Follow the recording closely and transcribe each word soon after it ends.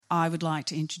I would like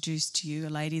to introduce to you a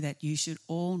lady that you should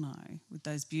all know with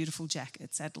those beautiful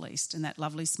jackets at least and that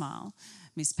lovely smile,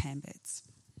 Miss Pam Betts.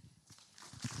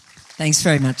 Thanks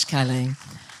very much, Kayleen.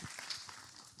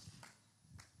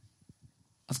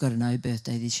 I've got a no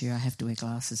birthday this year. I have to wear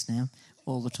glasses now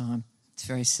all the time. It's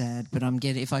very sad, but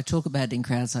if I talk about it in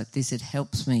crowds like this, it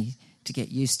helps me to get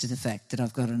used to the fact that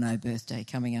I've got a no birthday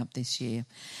coming up this year.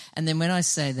 And then when I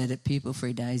say that at Pupil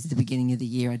Free Days at the beginning of the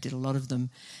year, I did a lot of them,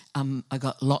 I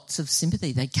got lots of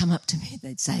sympathy. They'd come up to me and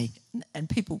they'd say, and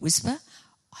people whisper,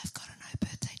 I've got a no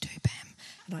birthday too, Pam.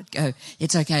 And I'd go,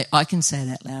 it's okay, I can say it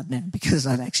out loud now because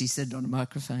I've actually said it on a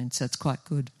microphone, so it's quite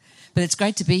good. But it's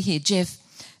great to be here. Jeff,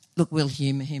 look, we'll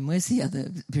humour him. Where's the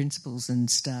other principals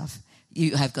and staff?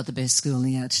 You have got the best school in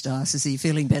the Archdiocese. Are you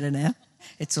feeling better now?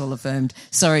 It's all affirmed.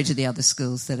 Sorry to the other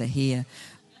schools that are here.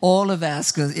 All of our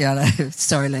schools,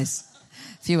 sorry Les,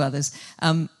 a few others.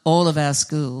 All of our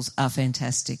schools are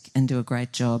fantastic and do a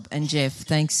great job. And Jeff,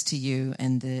 thanks to you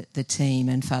and the team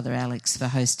and Father Alex for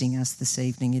hosting us this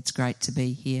evening. It's great to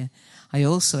be here. I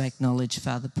also acknowledge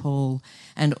Father Paul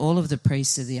and all of the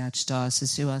priests of the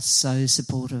Archdiocese who are so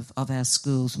supportive of our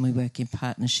schools and we work in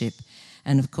partnership.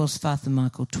 And of course, Father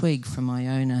Michael Twigg from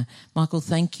Iona. Michael,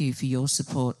 thank you for your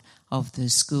support of the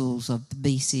schools, of the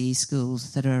BCE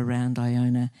schools that are around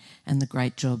Iona and the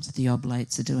great job that the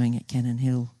Oblates are doing at Cannon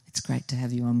Hill. It's great to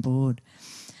have you on board.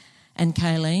 And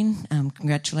Kayleen,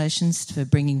 congratulations for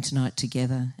bringing tonight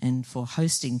together and for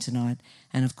hosting tonight.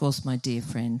 And of course, my dear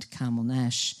friend, Carmel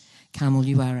Nash. Carmel,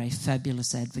 you are a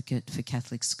fabulous advocate for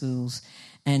Catholic schools,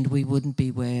 and we wouldn't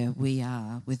be where we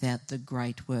are without the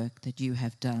great work that you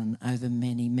have done over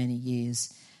many, many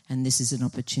years. And this is an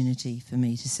opportunity for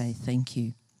me to say thank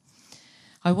you.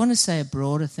 I want to say a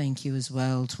broader thank you as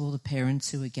well to all the parents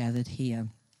who are gathered here.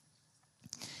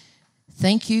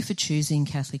 Thank you for choosing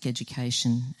Catholic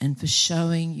education and for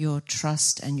showing your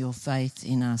trust and your faith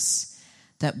in us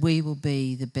that we will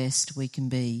be the best we can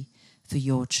be for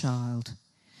your child,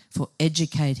 for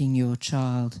educating your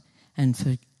child and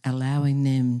for allowing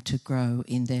them to grow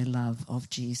in their love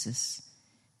of Jesus.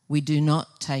 We do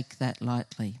not take that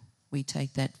lightly. We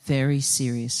take that very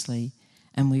seriously,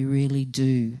 and we really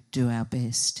do our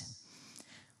best.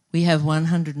 We have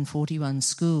 141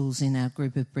 schools in our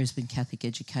group of Brisbane Catholic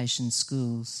Education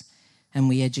schools, and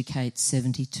we educate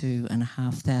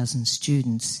 72,500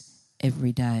 students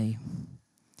every day.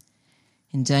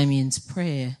 In Damien's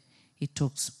prayer, he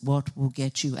talks what will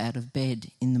get you out of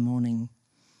bed in the morning.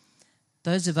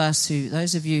 Those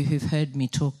of you who've heard me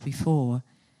talk before,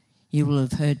 you will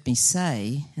have heard me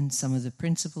say, and some of the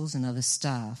principals and other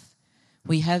staff,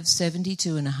 we have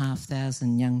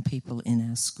 72,500 young people in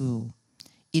our school.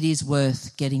 It is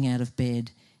worth getting out of bed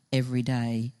every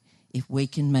day if we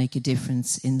can make a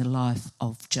difference in the life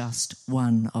of just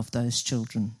one of those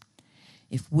children.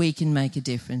 If we can make a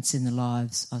difference in the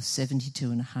lives of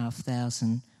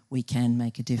 72,500, we can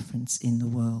make a difference in the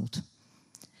world.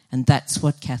 And that's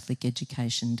what Catholic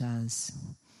education does.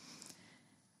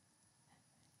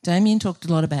 Damien talked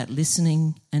a lot about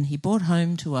listening, and he brought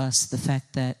home to us the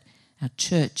fact that our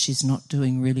church is not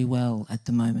doing really well at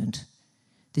the moment.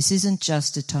 This isn't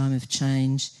just a time of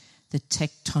change. The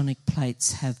tectonic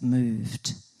plates have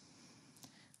moved.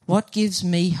 What gives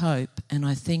me hope, and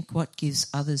I think what gives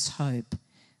others hope,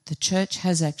 the church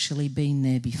has actually been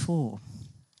there before.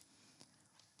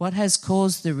 What has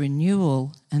caused the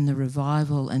renewal and the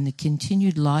revival and the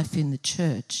continued life in the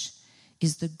church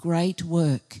is the great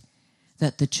work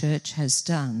that the church has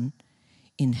done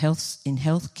in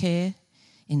healthcare,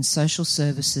 in social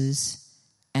services,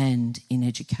 and in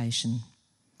education.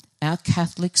 Our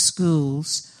Catholic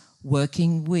schools,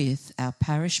 working with our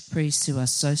parish priests who are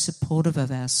so supportive of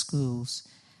our schools,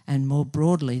 and more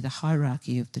broadly the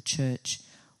hierarchy of the church,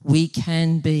 we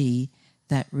can be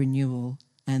that renewal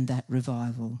and that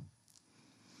revival.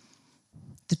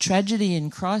 The tragedy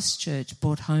in Christchurch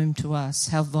brought home to us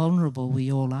how vulnerable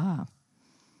we all are.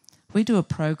 We do a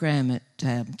program at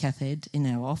CathEd in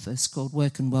our office called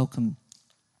Work and Welcome,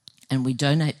 and we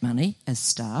donate money as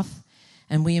staff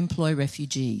and we employ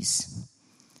refugees,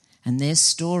 and their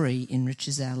story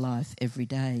enriches our life every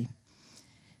day.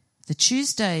 The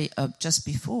Tuesday of just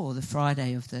before the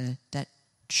Friday of that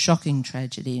shocking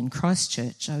tragedy in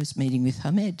Christchurch, I was meeting with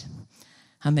Hamed.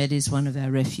 Hamed is one of our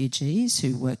refugees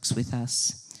who works with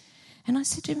us. And I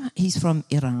said to him, he's from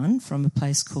Iran, from a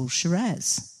place called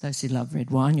Shiraz. Those who love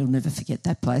red wine, you'll never forget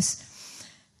that place.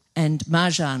 And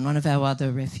Marjan, one of our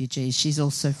other refugees, she's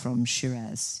also from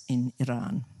Shiraz in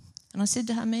Iran. And I said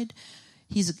to Hamed,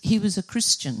 he was a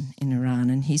Christian in Iran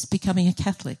and he's becoming a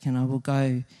Catholic, and I will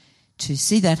go to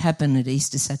see that happen at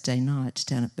Easter Saturday night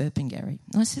down at Burpengary.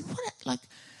 And I said,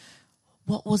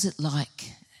 what was it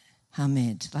like,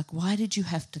 Hamed? Like, why did you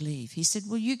have to leave? He said,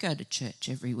 well, you go to church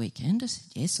every weekend. I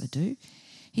said, yes, I do.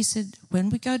 He said, when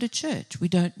we go to church, we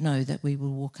don't know that we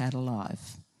will walk out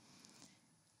alive.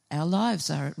 Our lives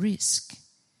are at risk,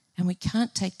 and we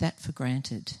can't take that for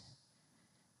granted.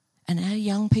 And our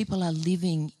young people are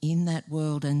living in that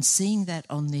world and seeing that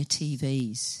on their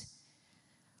TVs.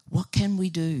 What can we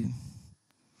do?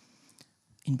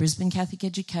 In Brisbane Catholic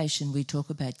Education, we talk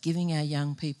about giving our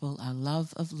young people a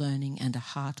love of learning and a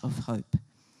heart of hope.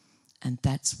 And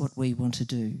that's what we want to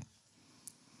do.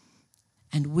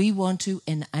 And we want to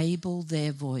enable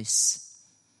their voice.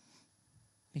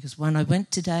 Because when I went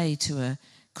today to a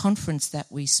conference that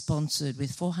we sponsored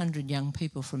with 400 young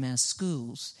people from our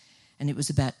schools, and it was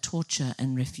about torture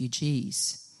and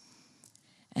refugees.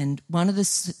 And one of the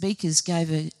speakers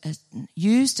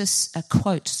used a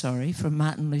quote from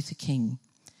Martin Luther King.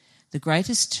 The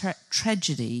greatest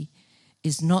tragedy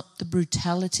is not the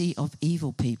brutality of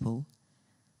evil people,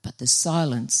 but the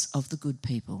silence of the good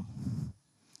people.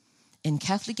 In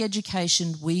Catholic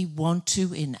education, we want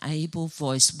to enable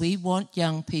voice. We want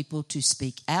young people to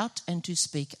speak out and to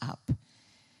speak up.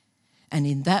 And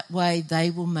in that way,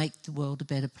 they will make the world a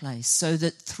better place, so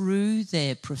that through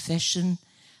their profession,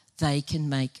 they can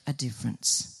make a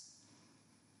difference.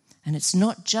 And it's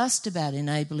not just about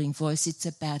enabling voice, it's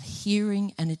about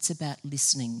hearing and it's about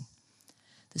listening.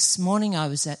 This morning I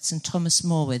was at St Thomas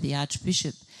More, where the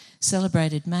Archbishop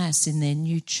celebrated Mass in their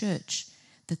new church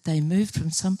that they moved from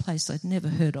some place I'd never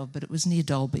heard of, but it was near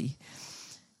Dalby.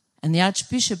 And the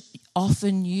Archbishop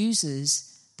often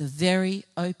uses the very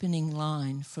opening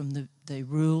line from the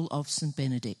Rule of St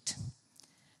Benedict.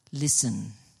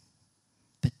 Listen,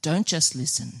 but don't just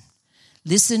listen.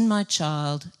 Listen, my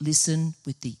child, listen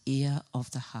with the ear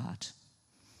of the heart.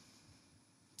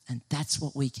 And that's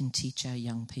what we can teach our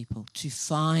young people, to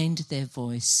find their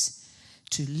voice,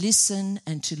 to listen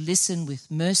and to listen with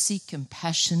mercy,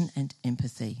 compassion and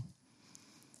empathy.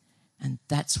 And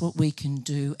that's what we can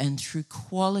do. And through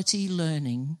quality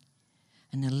learning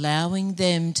and allowing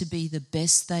them to be the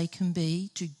best they can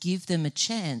be, to give them a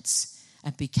chance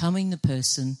at becoming the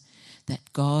person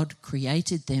that God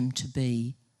created them to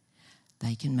be,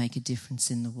 they can make a difference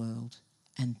in the world.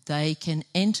 And they can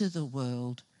enter the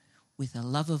world with a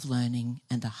love of learning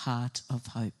and a heart of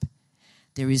hope.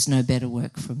 There is no better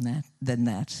work than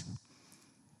that.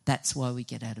 That's why we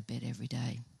get out of bed every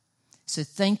day. So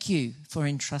thank you for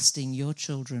entrusting your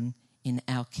children in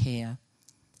our care.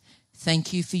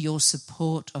 Thank you for your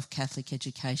support of Catholic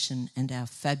education and our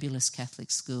fabulous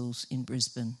Catholic schools in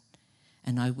Brisbane.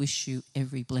 And I wish you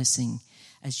every blessing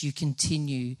as you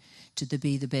continue to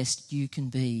be the best you can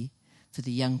be for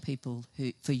the young people,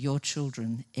 for your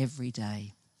children every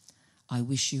day. I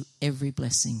wish you every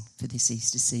blessing for this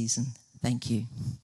Easter season. Thank you.